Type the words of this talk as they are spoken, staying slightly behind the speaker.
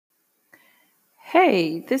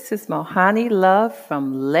Hey, this is Mohani Love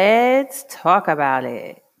from Let's Talk About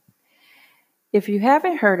It. If you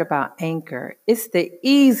haven't heard about Anchor, it's the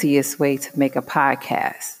easiest way to make a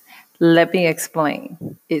podcast. Let me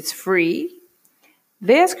explain. It's free.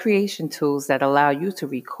 There's creation tools that allow you to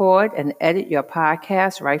record and edit your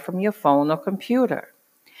podcast right from your phone or computer.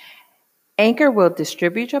 Anchor will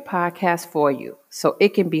distribute your podcast for you so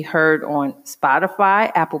it can be heard on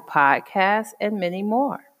Spotify, Apple Podcasts, and many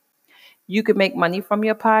more. You can make money from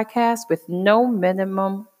your podcast with no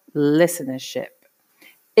minimum listenership.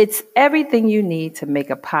 It's everything you need to make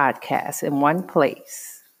a podcast in one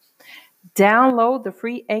place. Download the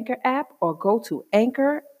free Anchor app or go to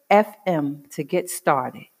Anchor FM to get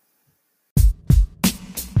started.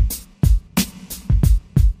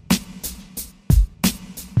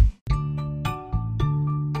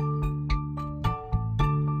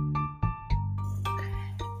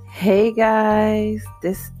 Hey guys,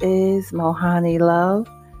 this is Mohani Love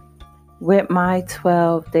with my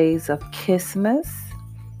 12 days of KissMas.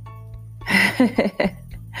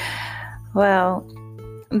 Well,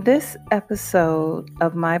 this episode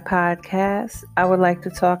of my podcast, I would like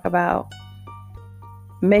to talk about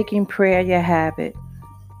making prayer your habit.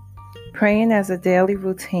 Praying as a daily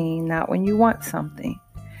routine, not when you want something.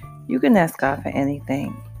 You can ask God for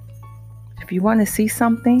anything. If you want to see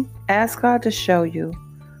something, ask God to show you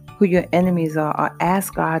who your enemies are, or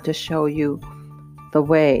ask God to show you the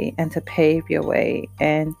way and to pave your way.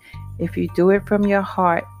 And if you do it from your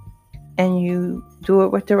heart and you do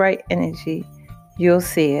it with the right energy, you'll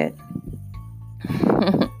see it.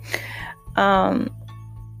 I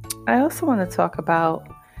also want to talk about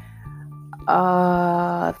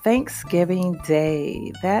Thanksgiving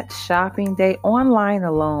Day, that shopping day online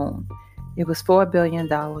alone. It was $4 billion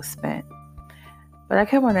spent. But I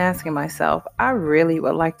kept on asking myself, I really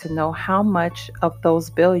would like to know how much of those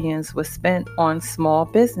billions was spent on small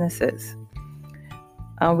businesses.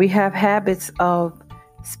 We have habits of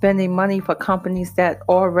spending money for companies that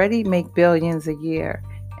already make billions a year,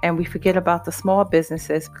 and we forget about the small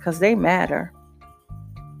businesses because they matter.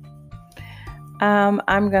 I'm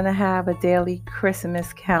going to have a daily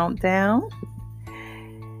Christmas countdown,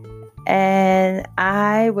 and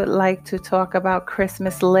I would like to talk about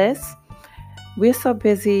Christmas lists. We're so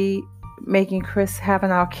busy having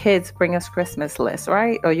our kids bring us Christmas lists,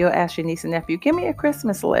 right? Or you'll ask your niece and nephew, give me a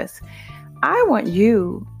Christmas list. I want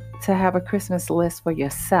you to have a Christmas list for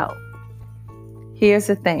yourself. Here's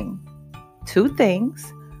the thing. 2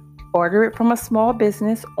 things. Order it from a small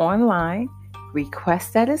business online.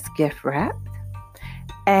 Request that it's gift wrapped.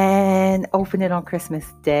 And open it on Christmas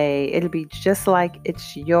Day. It'll be just like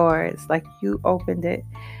it's yours, like you opened it.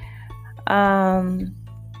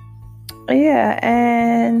 Yeah,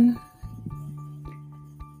 and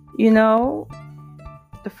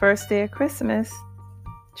the first day of Christmas,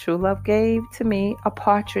 True Love gave to me a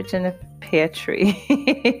partridge in a pear tree.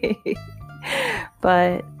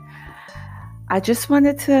 But I just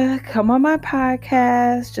wanted to come on my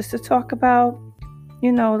podcast just to talk about,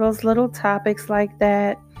 those little topics like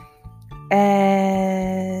that.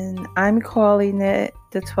 And I'm calling it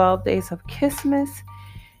the 12 days of KissMas.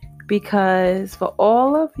 Because for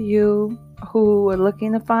all of you who are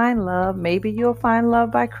looking to find love, maybe you'll find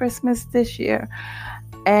love by Christmas this year.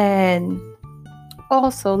 And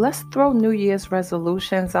also, let's throw New Year's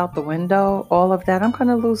resolutions out the window. All of that. I'm going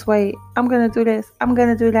to lose weight. I'm going to do this. I'm going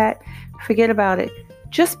to do that. Forget about it.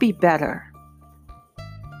 Just be better.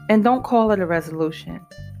 And don't call it a resolution.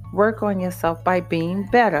 Work on yourself by being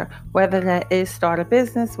better, whether that is start a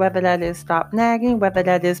business, whether that is stop nagging, whether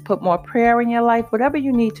that is put more prayer in your life, whatever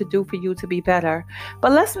you need to do for you to be better.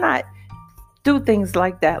 But let's not do things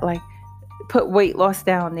like that, like put weight loss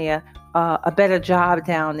down there, a better job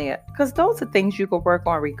down there, because those are things you can work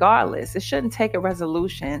on regardless. It shouldn't take a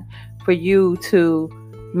resolution for you to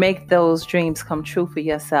make those dreams come true for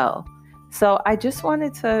yourself. So I just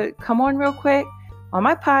wanted to come on real quick on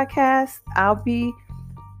my podcast. I'll be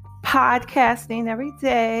podcasting every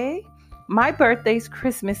day. My birthday's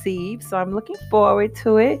Christmas Eve, so I'm looking forward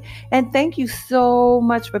to it. And thank you so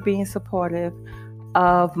much for being supportive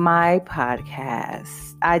of my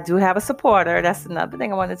podcast. I do have a supporter. That's another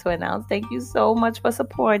thing I wanted to announce. Thank you so much for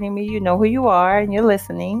supporting me. You know who you are and you're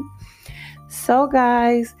listening. So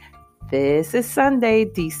guys, this is Sunday,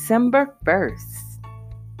 December 1st.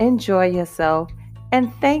 Enjoy yourself.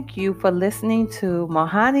 And thank you for listening to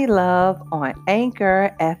Mohani Love on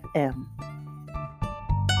Anchor FM.